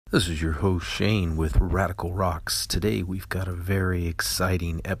This is your host Shane with Radical Rocks. Today we've got a very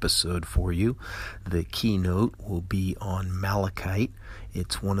exciting episode for you. The keynote will be on malachite.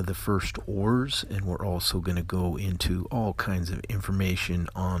 It's one of the first ores, and we're also going to go into all kinds of information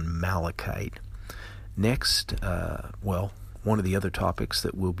on malachite. Next, one of the other topics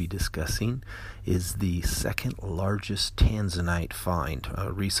that we'll be discussing is the second largest tanzanite find.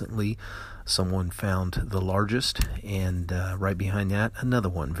 Recently, someone found the largest, and right behind that, another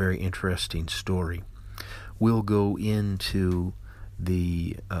one. Very interesting story. We'll go into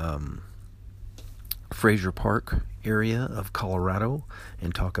the Fraser Park area of Colorado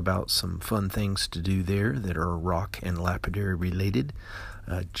and talk about some fun things to do there that are rock and lapidary related.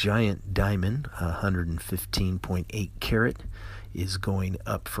 A giant diamond, 115.8 carat, is going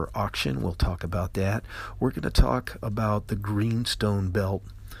up for auction. We'll talk about that. We're going to talk about the Greenstone Belt,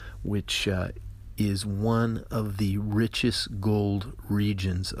 which is one of the richest gold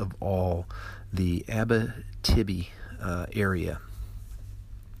regions of all, the Abitibi area.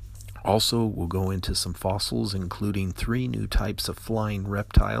 Also, we'll go into some fossils, including 3 new types of flying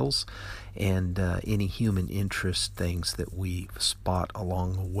reptiles and any human interest things that we spot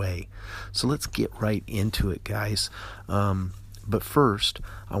along the way. So let's get right into it, guys. But first,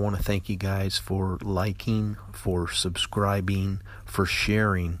 I want to thank you guys for liking, for subscribing, for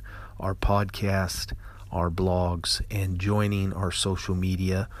sharing our podcast, our blogs, and joining our social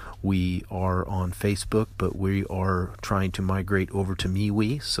media. We are on Facebook, but we are trying to migrate over to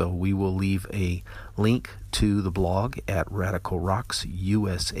MeWe, so we will leave a link to the blog at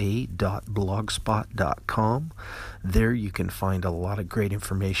radicalrocksusa.blogspot.com. There you can find a lot of great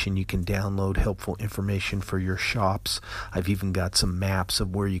information. You can download helpful information for your shops. I've even got some maps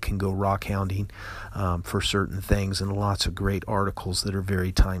of where you can go rock hounding for certain things, and lots of great articles that are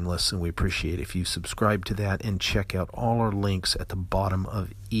very timeless, and we appreciate if you subscribe to that and check out all our links at the bottom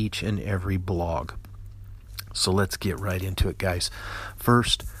of each and every blog. So let's get right into it, guys.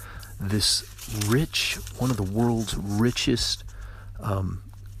 First, this one of the world's richest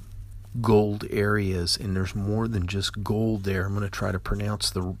gold areas, and there's more than just gold there. I'm going to try to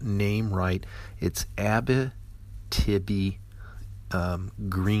pronounce the name right. It's Abitibi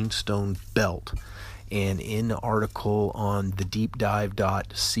Greenstone Belt. And in the article on the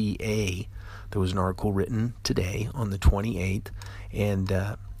deepdive.ca, there was an article written today on the 28th,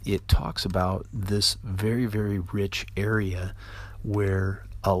 and it talks about this very, very rich area where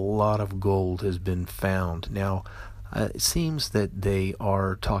a lot of gold has been found. Now, it seems that they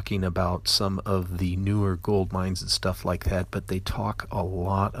are talking about some of the newer gold mines and stuff like that, but they talk a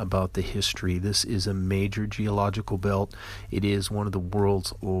lot about the history. This is a major geological belt. It is one of the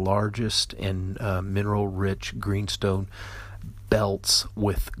world's largest and mineral-rich greenstone belts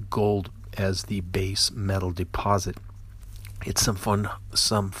with gold as the base metal deposit. It's some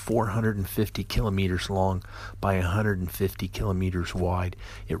 450 kilometers long by 150 kilometers wide.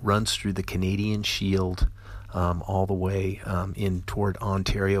 It runs through the Canadian Shield all the way in toward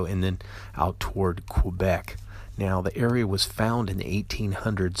Ontario and then out toward Quebec. Now, the area was found in the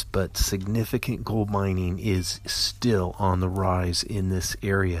 1800s, but significant gold mining is still on the rise in this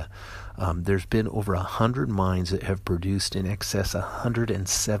area. There's been over 100 mines that have produced in excess of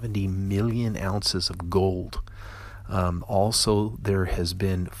 170 million ounces of gold. Also, there has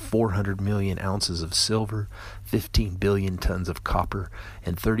been 400 million ounces of silver, 15 billion tons of copper,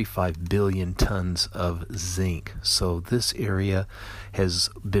 and 35 billion tons of zinc. So this area has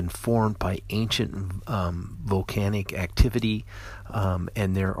been formed by ancient volcanic activity,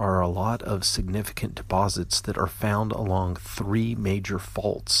 and there are a lot of significant deposits that are found along 3 major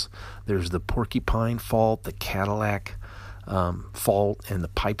faults. There's the Porcupine Fault, the Cadillac Fault, and the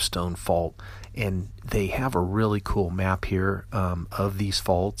Pipestone Fault. And they have a really cool map here of these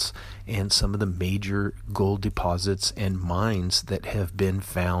faults and some of the major gold deposits and mines that have been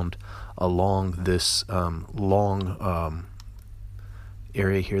found along this long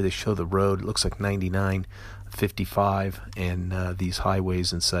area here. They show the road. It looks like 99, 55, and these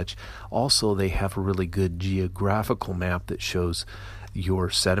highways and such. Also, they have a really good geographical map that shows your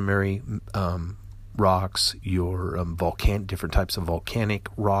sedimentary rocks, your different types of volcanic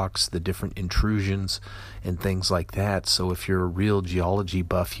rocks, the different intrusions and things like that. So if you're a real geology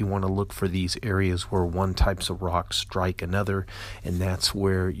buff, you want to look for these areas where one types of rock strike another, and that's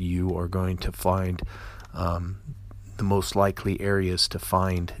where you are going to find the most likely areas to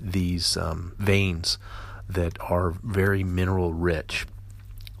find these veins that are very mineral rich.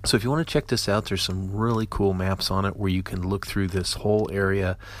 So if you want to check this out, there's some really cool maps on it where you can look through this whole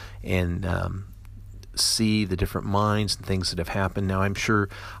area and see the different mines and things that have happened. Now, I'm sure,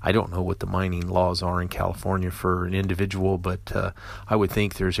 I don't know what the mining laws are in California for an individual, but I would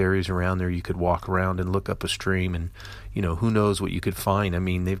think there's areas around there you could walk around and look up a stream, and who knows what you could find. I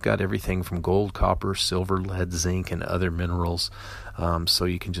mean, they've got everything from gold, copper, silver, lead, zinc, and other minerals. So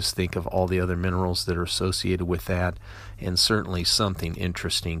you can just think of all the other minerals that are associated with that, and certainly something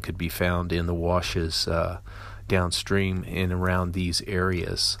interesting could be found in the washes downstream and around these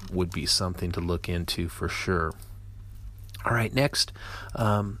areas. Would be something to look into for sure. All right, next,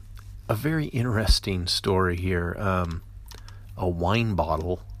 a very interesting story here. A wine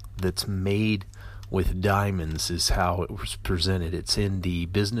bottle that's made with diamonds is how it was presented. It's in the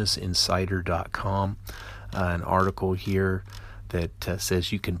businessinsider.com, an article here that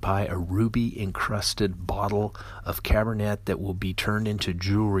says you can buy a ruby-encrusted bottle of Cabernet that will be turned into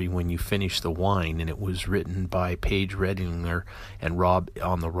jewelry when you finish the wine. And it was written by Paige Redinger and Rob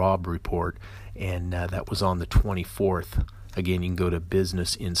on the Rob Report, and that was on the 24th. Again, you can go to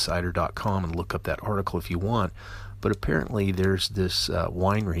businessinsider.com and look up that article if you want. But apparently there's this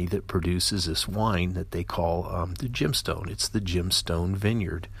winery that produces this wine that they call the Gemstone. It's the Gemstone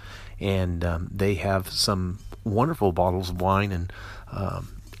Vineyard. And they have some wonderful bottles of wine, and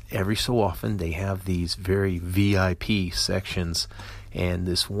every so often they have these very VIP sections. And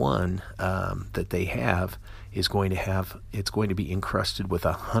this one that they have is going to be encrusted with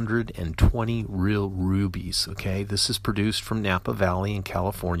 120 real rubies. Okay, this is produced from Napa Valley in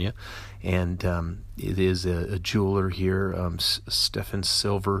California, and it is a jeweler here, Stefan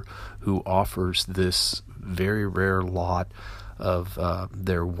Silver, who offers this very rare lot of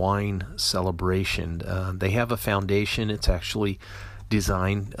their wine celebration. They have a foundation. It's actually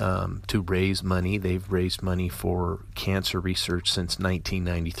designed to raise money. They've raised money for cancer research since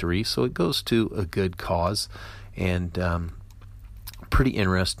 1993, so it goes to a good cause, and pretty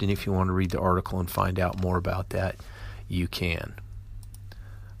interesting. If you want to read the article and find out more about that, you can.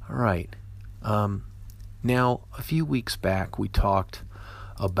 All right. Now, a few weeks back, we talked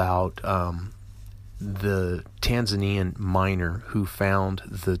about the Tanzanian miner who found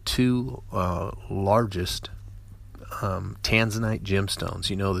the two largest Tanzanite gemstones.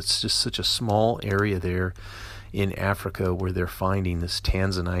 It's just such a small area there in Africa where they're finding this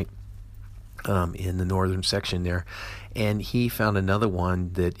Tanzanite in the northern section there. And he found another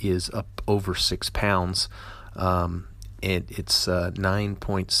one that is up over 6 pounds. And it's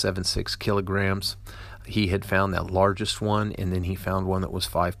 9.76 kilograms. He had found that largest one, and then he found one that was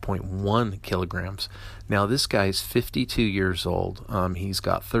 5.1 kilograms. Now, this guy's 52 years old. He's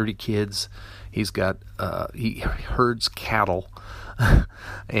got 30 kids. He herds cattle,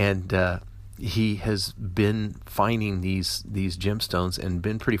 and he has been finding these gemstones and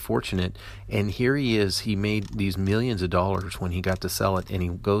been pretty fortunate. And here he is. He made these millions of dollars when he got to sell it, and he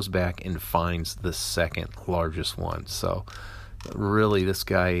goes back and finds the second largest one. So really, this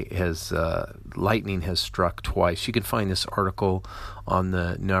guy has lightning has struck twice. You can find this article on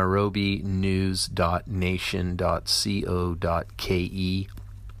the nairobinews.nation.co.ke,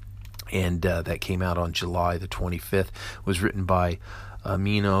 and that came out on July the 25th. It was written by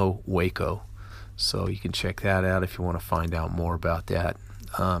Amino Waco, so you can check that out if you want to find out more about that.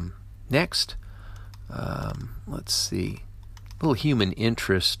 Next, let's see, a little human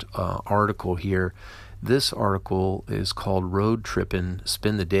interest article here. This article is called Road Trippin',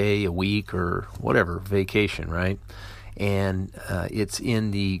 Spend the Day, a Week, or whatever, vacation, right? And it's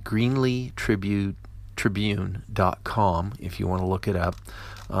in the GreenleeTribune.com if you want to look it up.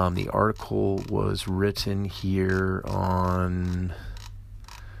 The article was written here on,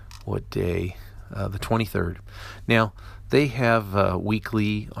 what day? The 23rd. Now, they have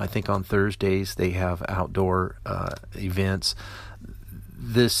weekly, I think on Thursdays, they have outdoor events.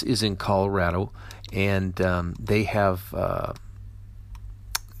 This is in Colorado. And they have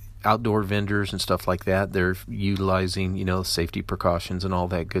outdoor vendors and stuff like that. They're utilizing, safety precautions and all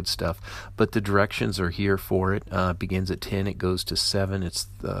that good stuff. But the directions are here for it. Begins at 10. It goes to 7. It's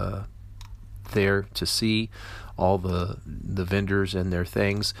there to see all the vendors and their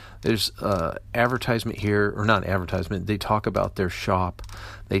things. There's advertisement here, or not advertisement. They talk about their shop.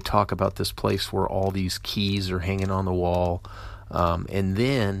 They talk about this place where all these keys are hanging on the wall. And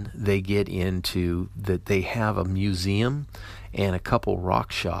then they get into that they have a museum and a couple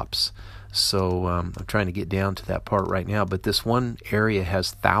rock shops. So I'm trying to get down to that part right now. But this one area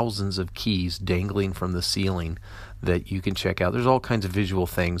has thousands of keys dangling from the ceiling that you can check out. There's all kinds of visual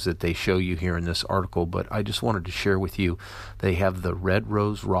things that they show you here in this article, but I just wanted to share with you. They have the Red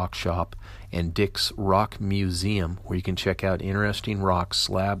Rose Rock Shop and Dick's Rock Museum, where you can check out interesting rocks,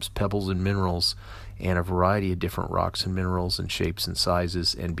 slabs, pebbles, and minerals, and a variety of different rocks and minerals and shapes and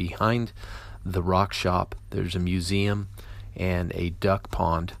sizes. And behind the rock shop. There's a museum and a duck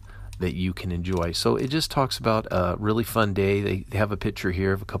pond that you can enjoy. So it just talks about a really fun day. They have a picture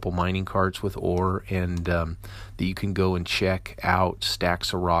here of a couple mining carts with ore, and that you can go and check out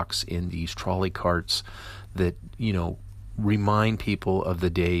stacks of rocks in these trolley carts that, remind people of the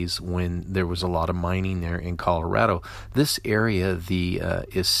days when there was a lot of mining there in Colorado. This area, the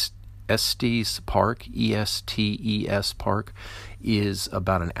Estes Park, ESTES Park, is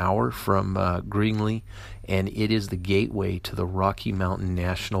about an hour from Greenlee, and it is the gateway to the Rocky Mountain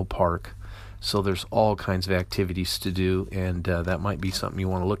National Park. So there's all kinds of activities to do, and that might be something you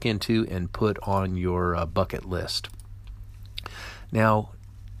want to look into and put on your bucket list. Now,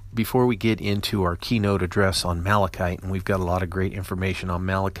 before we get into our keynote address on malachite, and we've got a lot of great information on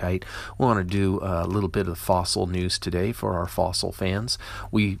malachite, we want to do a little bit of fossil news today for our fossil fans.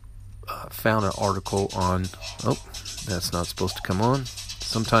 We found an article on, that's not supposed to come on.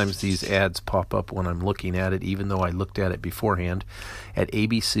 Sometimes these ads pop up when I'm looking at it, even though I looked at it beforehand, at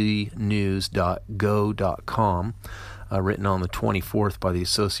abcnews.go.com. Written on the 24th by the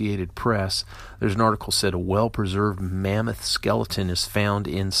Associated Press. There's an article said a well-preserved mammoth skeleton is found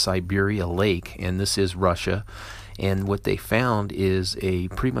in Siberia Lake, and this is Russia. And what they found is a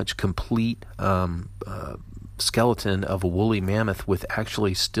pretty much complete skeleton of a woolly mammoth with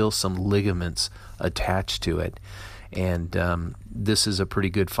actually still some ligaments attached to it. And this is a pretty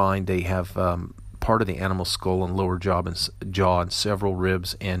good find. They have part of the animal's skull and lower jaw and several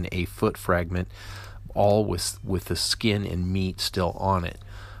ribs and a foot fragment, all with the skin and meat still on it.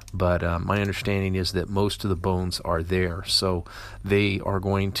 But my understanding is that most of the bones are there. So they are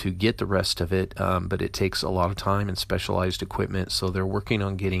going to get the rest of it, but it takes a lot of time and specialized equipment. So they're working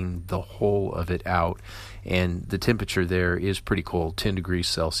on getting the whole of it out. And the temperature there is pretty cold, 10 degrees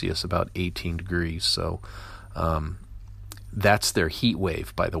Celsius, about 18 degrees. So that's their heat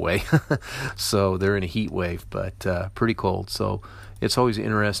wave, by the way. So they're in a heat wave, but pretty cold. So it's always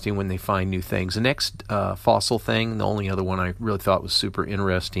interesting when they find new things. The next fossil thing, the only other one I really thought was super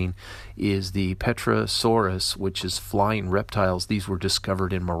interesting, is the Petrosaurus, which is flying reptiles. These were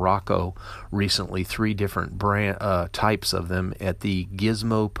discovered in Morocco recently, 3 different types of them at the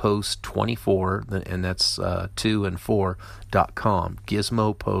Gizmo Post 24, and that's 2 and 4.com,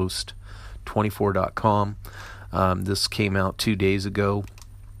 gizmopost24.com. This came out 2 days ago.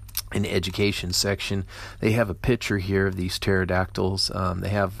 In the education section, they have a picture here of these pterodactyls. They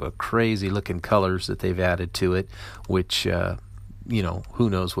have crazy looking colors that they've added to it, which, who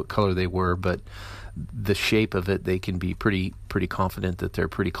knows what color they were, but the shape of it, they can be pretty confident that they're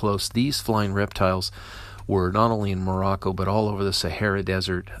pretty close. These flying reptiles were not only in Morocco, but all over the Sahara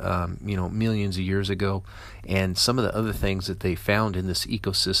Desert, millions of years ago. And some of the other things that they found in this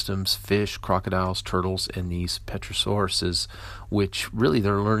ecosystems, fish, crocodiles, turtles, and these Petrosauruses, which really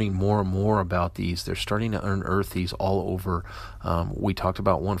they're learning more and more about these. They're starting to unearth these all over. We talked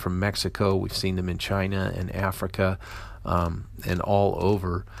about one from Mexico. We've seen them in China and Africa. And all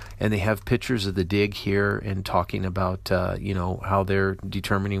over, and they have pictures of the dig here and talking about how they're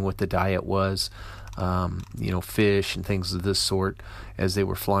determining what the diet was, fish and things of this sort as they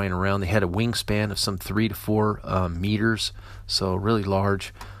were flying around. They had a wingspan of some 3 to 4 meters, so really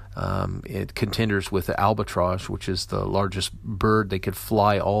large. It contenders with the albatross, which is the largest bird. They could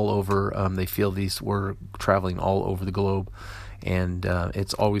fly all over. They feel these were traveling all over the globe. And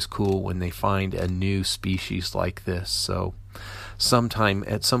it's always cool when they find a new species like this. So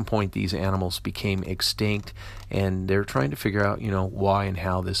at some point, these animals became extinct, and they're trying to figure out, why and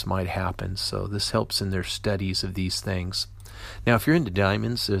how this might happen. So this helps in their studies of these things. Now, if you're into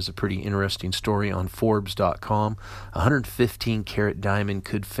diamonds, there's a pretty interesting story on Forbes.com. A 115-carat diamond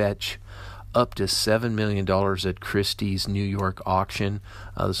could fetch up to $7 million at Christie's New York auction.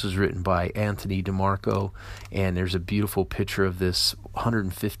 This was written by Anthony DeMarco, and there's a beautiful picture of this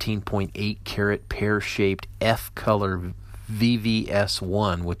 115.8 carat pear-shaped F-color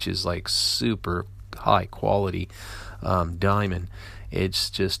VVS1, which is like super high quality diamond. It's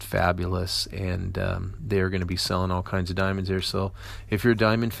just fabulous, and they're going to be selling all kinds of diamonds there. So if you're a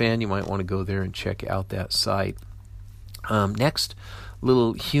diamond fan, you might want to go there and check out that site. Next,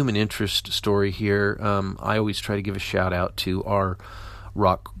 little human interest story here. I always try to give a shout out to our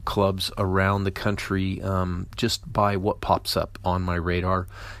rock clubs around the country just by what pops up on my radar.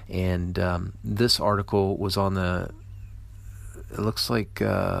 And this article was on it looks like,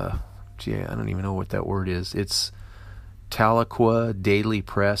 I don't even know what that word is. It's Tahlequah Daily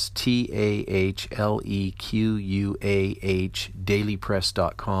Press, TAHLEQUAH,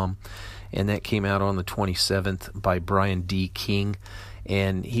 dailypress.com. And that came out on the 27th by Brian D. King.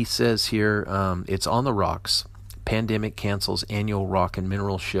 And he says here, it's on the rocks. Pandemic cancels annual rock and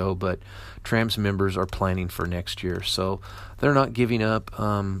mineral show, but TRAMS members are planning for next year. So they're not giving up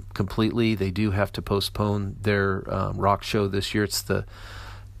completely. They do have to postpone their rock show this year. It's the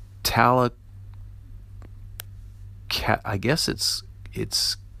I guess it's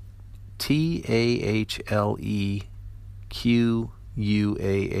TAHLEQUAH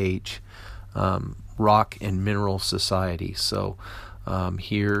Rock and Mineral Society. So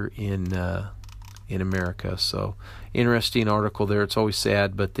here in America. So interesting article there. It's always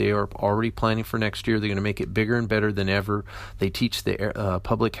sad, but they are already planning for next year. They're going to make it bigger and better than ever. They teach the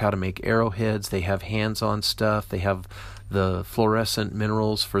public how to make arrowheads. They have hands-on stuff. They have the fluorescent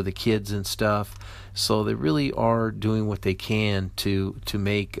minerals for the kids and stuff. So they really are doing what they can to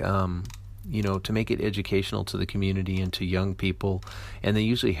make to make it educational to the community and to young people. And they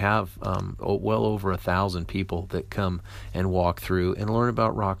usually have well over 1,000 people that come and walk through and learn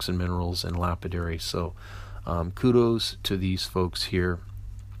about rocks and minerals and lapidary. So kudos to these folks here.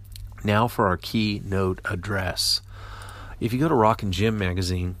 Now for our keynote address. If you go to Rock and Gem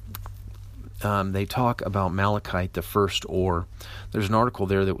magazine, they talk about malachite, the first ore. There's an article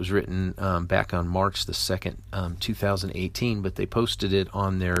there that was written back on March the 2nd, 2018, but they posted it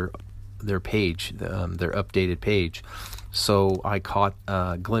on their page, their updated page. So I caught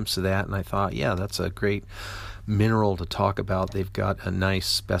a glimpse of that, and I thought, yeah, that's a great mineral to talk about. They've got a nice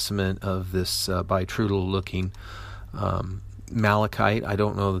specimen of this bitrudal-looking malachite. I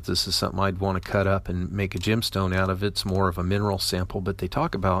don't know that this is something I'd want to cut up and make a gemstone out of. It's more of a mineral sample, but they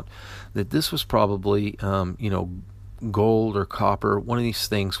talk about that this was probably, gold or copper. One of these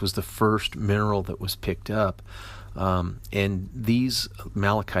things was the first mineral that was picked up. And these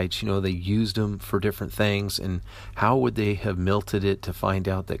malachites, they used them for different things. And how would they have melted it to find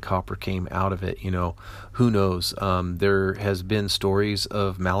out that copper came out of it? Who knows? There has been stories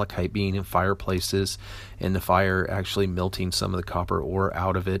of malachite being in fireplaces and the fire actually melting some of the copper ore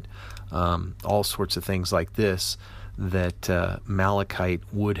out of it. All sorts of things like this, that malachite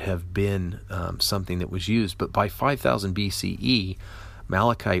would have been something that was used. But by 5000 BCE,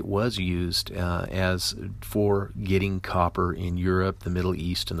 malachite was used as for getting copper in Europe, the Middle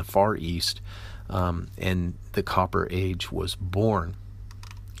East, and the Far East, and the Copper Age was born.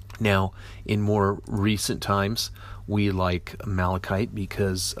 Now, in more recent times, we like malachite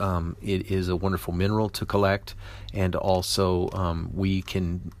because it is a wonderful mineral to collect, and also we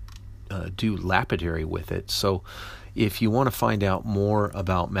can do lapidary with it. So if you want to find out more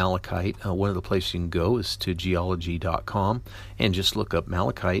about malachite, one of the places you can go is to geology.com and just look up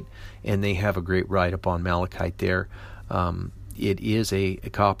malachite, and they have a great write-up on malachite there. It is a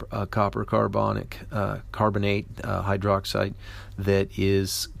copper carbonate hydroxide that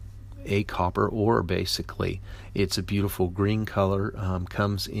is a copper ore, basically. It's a beautiful green color,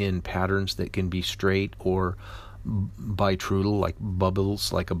 comes in patterns that can be straight or bitrudal, like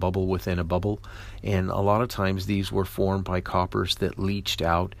bubbles, like a bubble within a bubble. And a lot of times these were formed by coppers that leached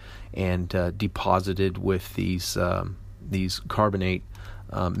out and deposited with these carbonate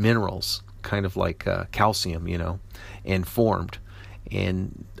minerals, kind of like calcium, and formed.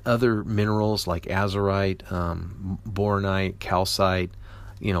 And other minerals like azurite, boronite, calcite,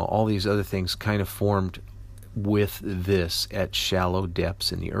 all these other things kind of formed with this at shallow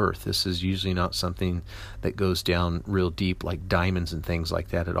depths in the earth. This is usually not something that goes down real deep like diamonds and things like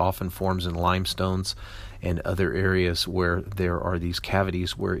that. It often forms in limestones and other areas where there are these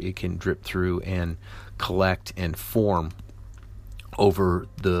cavities where it can drip through and collect and form over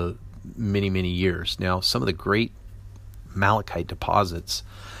the many, many years. Now, some of the great malachite deposits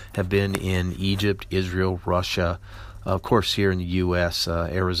have been in Egypt, Israel, Russia. Of course, here in the U.S.,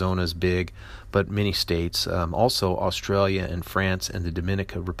 Arizona is big, but many states, also Australia and France and the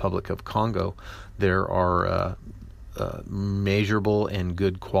Dominican Republic of Congo, there are measurable and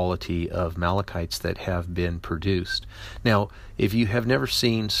good quality of malachites that have been produced. Now, if you have never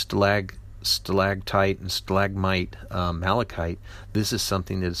seen stalactite and stalagmite malachite, this is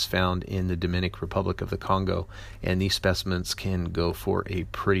something that is found in the Dominican Republic of the Congo, and these specimens can go for a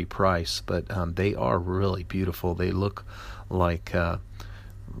pretty price, but they are really beautiful. They look like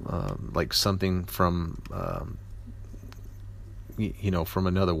something from from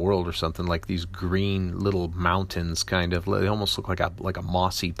another world or something, like these green little mountains, kind of. They almost look like a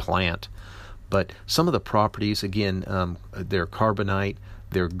mossy plant. But some of the properties, again, they're carbonite.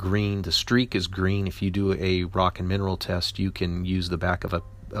 They're green. The streak is green. If you do a rock and mineral test, you can use the back of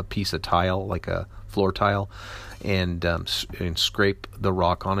a piece of tile, like a floor tile, and scrape the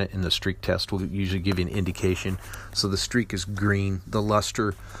rock on it, and the streak test will usually give you an indication. So the streak is green. The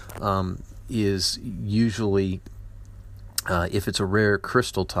luster is usually If it's a rare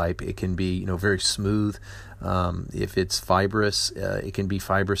crystal type, it can be, very smooth. If it's fibrous, it can be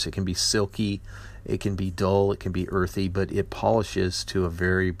fibrous. It can be silky. It can be dull. It can be earthy, but it polishes to a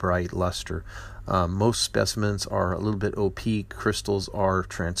very bright luster. Most specimens are a little bit opaque. Crystals are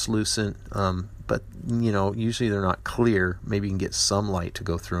translucent, but usually they're not clear. Maybe you can get some light to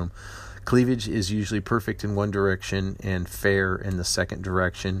go through them. Cleavage is usually perfect in one direction and fair in the second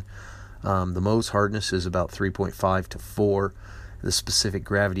direction. The Mohs hardness is about 3.5 to 4. The specific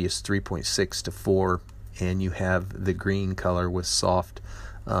gravity is 3.6 to 4. And you have the green color with soft,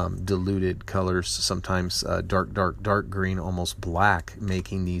 diluted colors, sometimes dark green, almost black,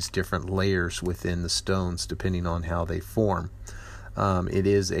 making these different layers within the stones depending on how they form. It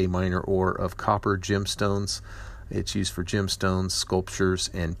is a minor ore of copper gemstones. It's used for gemstones, sculptures,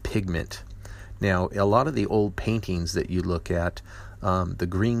 and pigment. Now, a lot of the old paintings that you look at, the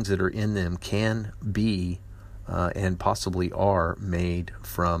greens that are in them can be and possibly are made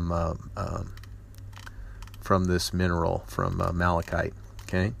from this mineral, from malachite.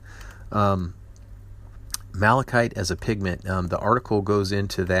 Okay, malachite as a pigment. The article goes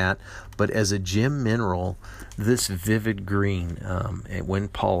into that, but as a gem mineral, this vivid green, when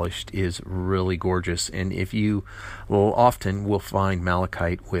polished, is really gorgeous. And if you often will find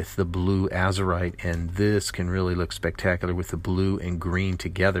malachite with the blue azurite, and this can really look spectacular with the blue and green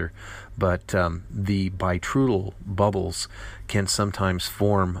together. But the bitrudal bubbles can sometimes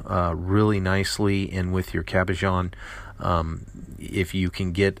form really nicely, and with your cabochon, if you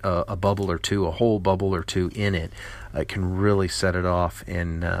can get a bubble or two, a whole bubble or two in it, it can really set it off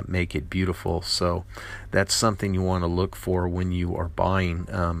and make it beautiful. So that's something you want to look for when you are buying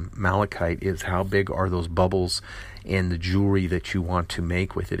malachite, is how big are those bubbles and the jewelry that you want to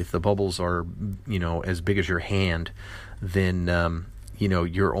make with it. If the bubbles are, as big as your hand, then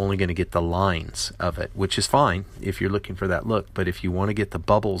you're only going to get the lines of it, which is fine if you're looking for that look. But if you want to get the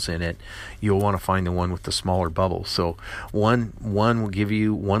bubbles in it, you'll want to find the one with the smaller bubbles. So one will give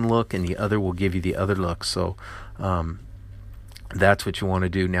you one look, and the other will give you the other look. So that's what you want to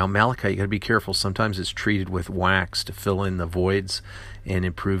do. Now, malachite, you got to be careful. Sometimes it's treated with wax to fill in the voids and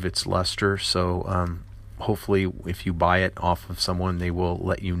improve its luster. So hopefully, if you buy it off of someone, they will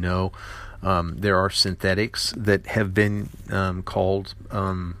let you know. There are synthetics that have been called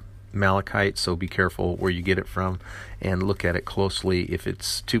malachite, so be careful where you get it from and look at it closely. If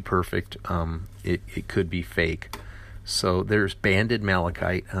it's too perfect, it could be fake. So there's banded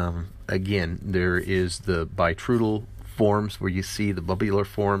malachite. Again, there is the bitrudal forms where you see the bubular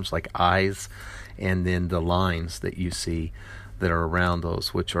forms like eyes, and then the lines that you see that are around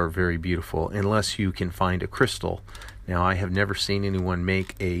those, which are very beautiful, unless you can find a crystal. Now, I have never seen anyone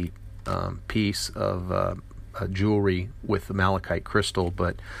make a piece of jewelry with the malachite crystal,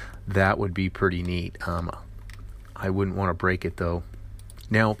 but that would be pretty neat. I wouldn't want to break it, though.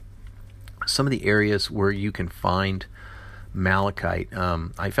 Now, some of the areas where you can find malachite,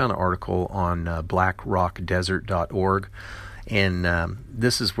 I found an article on blackrockdesert.org, and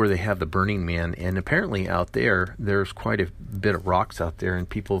this is where they have the Burning Man, and apparently out there's quite a bit of rocks out there, and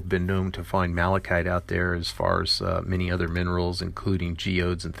people have been known to find malachite out there, as far as many other minerals, including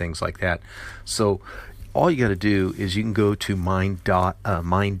geodes and things like that. So all you got to do is you can go to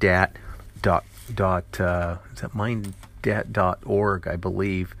mindat.org, I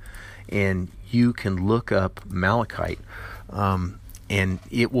believe, and you can look up malachite, and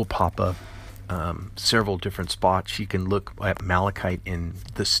it will pop up several different spots. You can look at malachite in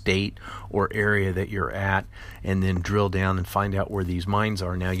the state or area that you're at, and then drill down and find out where these mines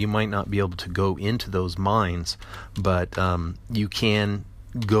are. Now, you might not be able to go into those mines, but you can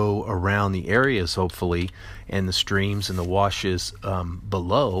go around the areas, hopefully, and the streams and the washes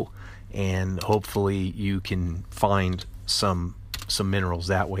below, and hopefully you can find some minerals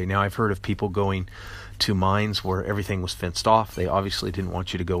that way. Now, I've heard of people going to mines where everything was fenced off. They obviously didn't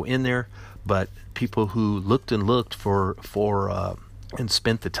want you to go in there, but people who looked and looked for and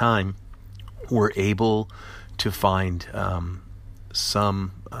spent the time were able to find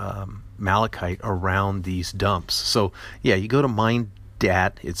some malachite around these dumps. So yeah, you go to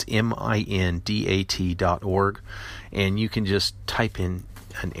Mindat, it's mindat.org, and you can just type in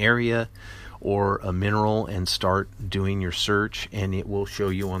an area or a mineral and start doing your search, and it will show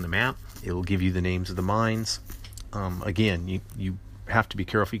you on the map. It will give you the names of the mines. Again, you have to be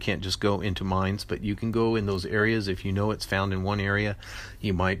careful. You can't just go into mines, but you can go in those areas. If you know it's found in one area,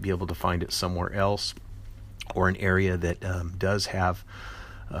 you might be able to find it somewhere else, or an area that does have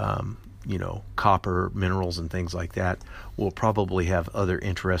copper minerals and things like that. Will probably have other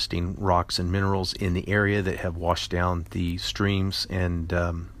interesting rocks and minerals in the area that have washed down the streams and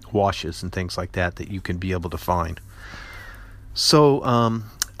washes and things like that you can be able to find. So,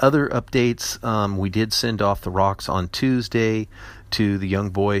 other updates, we did send off the rocks on Tuesday to the young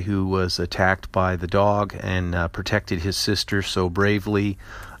boy who was attacked by the dog and protected his sister so bravely,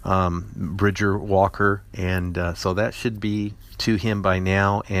 Bridger Walker, and so that should be to him by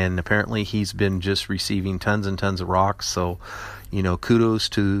now, and apparently he's been just receiving tons and tons of rocks, so, kudos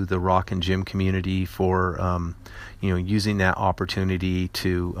to the Rock and Gym community for, using that opportunity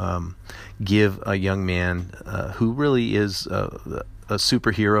to give a young man who really is a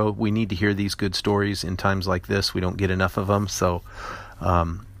superhero. We need to hear these good stories in times like this. We don't get enough of them, so...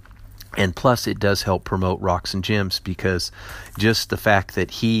 and plus, it does help promote Rocks and Gyms, because just the fact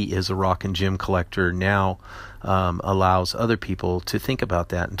that he is a rock and gym collector now allows other people to think about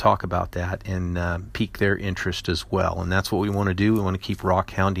that and talk about that and pique their interest as well. And that's what we want to do. We want to keep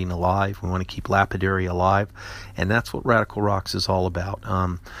rock hounding alive. We want to keep lapidary alive. And that's what Radical Rocks is all about.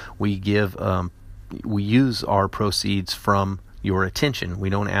 We use our proceeds from your attention. We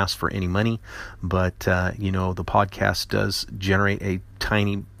don't ask for any money, but the podcast does generate a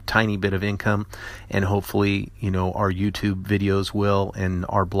tiny bit of income, and hopefully our YouTube videos will, and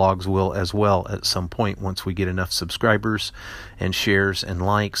our blogs will as well at some point once we get enough subscribers and shares and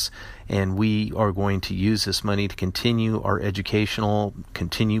likes. And we are going to use this money to continue our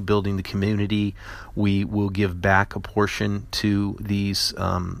continue building the community. We will give back a portion to these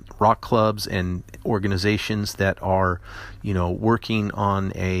rock clubs and organizations that are working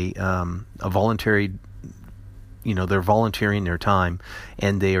on a voluntary, they're volunteering their time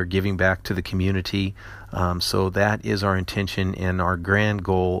and they are giving back to the community. So that is our intention, and our grand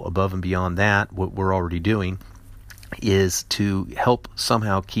goal above and beyond that, what we're already doing, is to help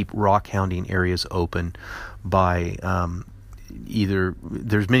somehow keep rock hounding areas open by either,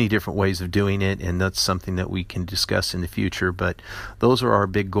 there's many different ways of doing it, and that's something that we can discuss in the future, but those are our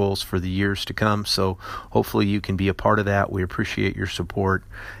big goals for the years to come. So hopefully you can be a part of that. We appreciate your support,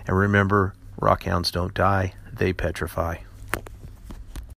 and remember, rock hounds don't die, they petrify.